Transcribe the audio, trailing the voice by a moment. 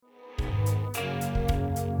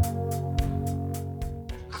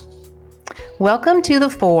Welcome to The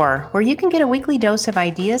Four, where you can get a weekly dose of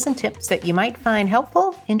ideas and tips that you might find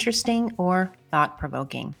helpful, interesting, or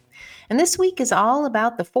thought-provoking. And this week is all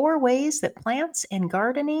about the 4 ways that plants and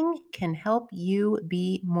gardening can help you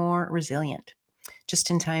be more resilient,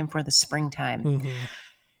 just in time for the springtime. Mm-hmm.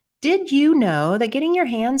 Did you know that getting your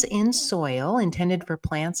hands in soil intended for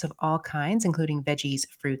plants of all kinds, including veggies,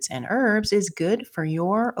 fruits, and herbs, is good for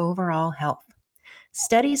your overall health?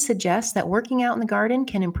 Studies suggest that working out in the garden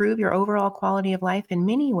can improve your overall quality of life in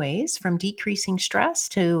many ways, from decreasing stress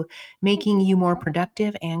to making you more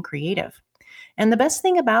productive and creative. And the best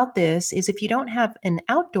thing about this is if you don't have an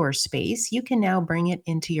outdoor space, you can now bring it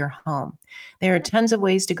into your home. There are tons of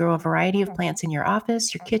ways to grow a variety of plants in your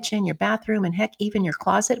office, your kitchen, your bathroom, and heck, even your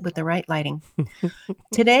closet with the right lighting.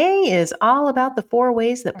 Today is all about the 4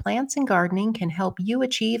 ways that plants and gardening can help you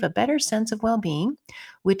achieve a better sense of well-being,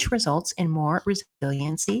 which results in more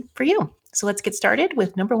resiliency for you. So let's get started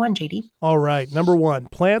with number 1, JD. All right. Number 1,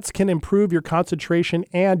 plants can improve your concentration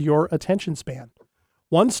and your attention span.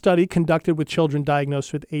 One study conducted with children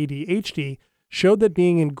diagnosed with ADHD showed that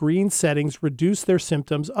being in green settings reduced their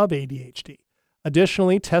symptoms of ADHD.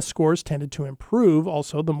 Additionally, test scores tended to improve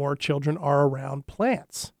also the more children are around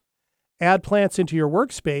plants. Add plants into your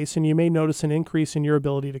workspace and you may notice an increase in your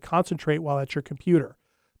ability to concentrate while at your computer.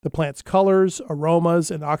 The plant's colors,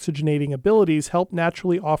 aromas, and oxygenating abilities help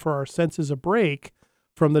naturally offer our senses a break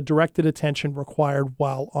from the directed attention required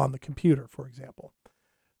while on the computer, for example.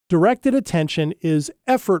 Directed attention is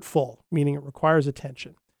effortful, meaning it requires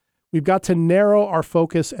attention. We've got to narrow our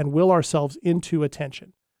focus and will ourselves into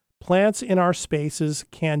attention. Plants in our spaces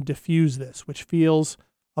can diffuse this, which feels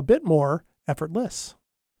a bit more effortless.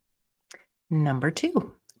 Number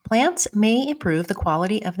 2, plants may improve the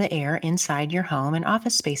quality of the air inside your home and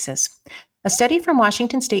office spaces. A study from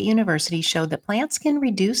Washington State University showed that plants can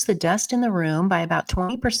reduce the dust in the room by about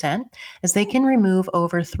 20%, as they can remove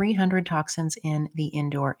over 300 toxins in the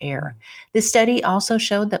indoor air. This study also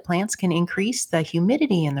showed that plants can increase the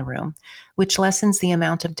humidity in the room, which lessens the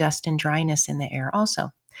amount of dust and dryness in the air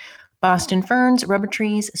also. Boston ferns, rubber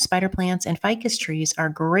trees, spider plants, and ficus trees are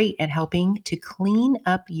great at helping to clean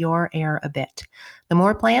up your air a bit. The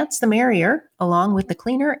more plants, the merrier, along with the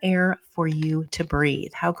cleaner air for you to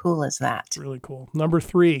breathe. How cool is that? Really cool. Number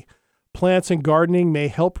 3, plants and gardening may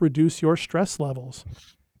help reduce your stress levels.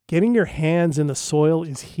 Getting your hands in the soil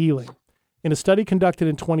is healing. In a study conducted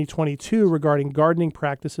in 2022 regarding gardening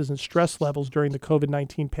practices and stress levels during the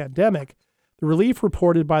COVID-19 pandemic, the relief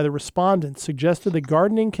reported by the respondents suggested that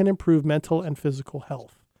gardening can improve mental and physical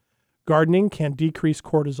health. Gardening can decrease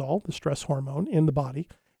cortisol, the stress hormone, in the body,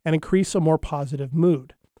 and increase a more positive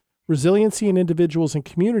mood. Resiliency in individuals and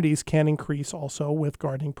communities can increase also with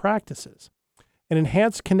gardening practices. An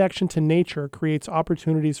enhanced connection to nature creates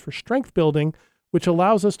opportunities for strength building, which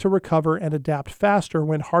allows us to recover and adapt faster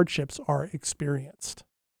when hardships are experienced.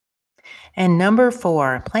 And number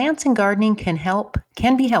 4, plants and gardening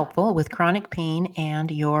can be helpful with chronic pain and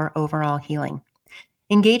your overall healing.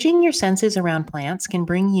 Engaging your senses around plants can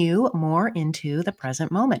bring you more into the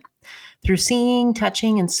present moment. Through seeing,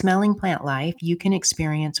 touching, and smelling plant life, you can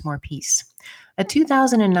experience more peace. A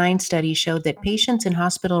 2009 study showed that patients in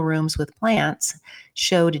hospital rooms with plants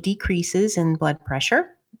showed decreases in blood pressure.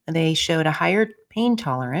 They showed a higher pain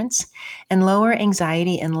tolerance and lower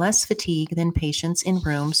anxiety and less fatigue than patients in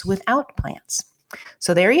rooms without plants.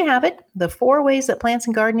 So there you have it, the 4 ways that plants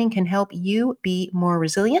and gardening can help you be more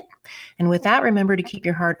resilient. And with that, remember to keep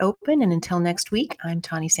your heart open. And until next week, I'm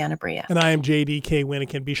Tawny Santabria. And I am JDK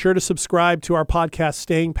Winnikin. Be sure to subscribe to our podcast,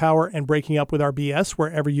 Staying Power and Breaking Up with Our BS,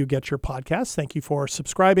 wherever you get your podcasts. Thank you for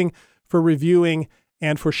subscribing, for reviewing,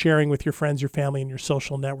 and for sharing with your friends, your family, and your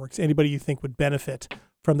social networks. Anybody you think would benefit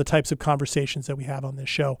from the types of conversations that we have on this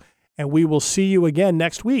show. And we will see you again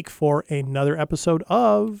next week for another episode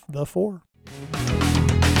of The Four.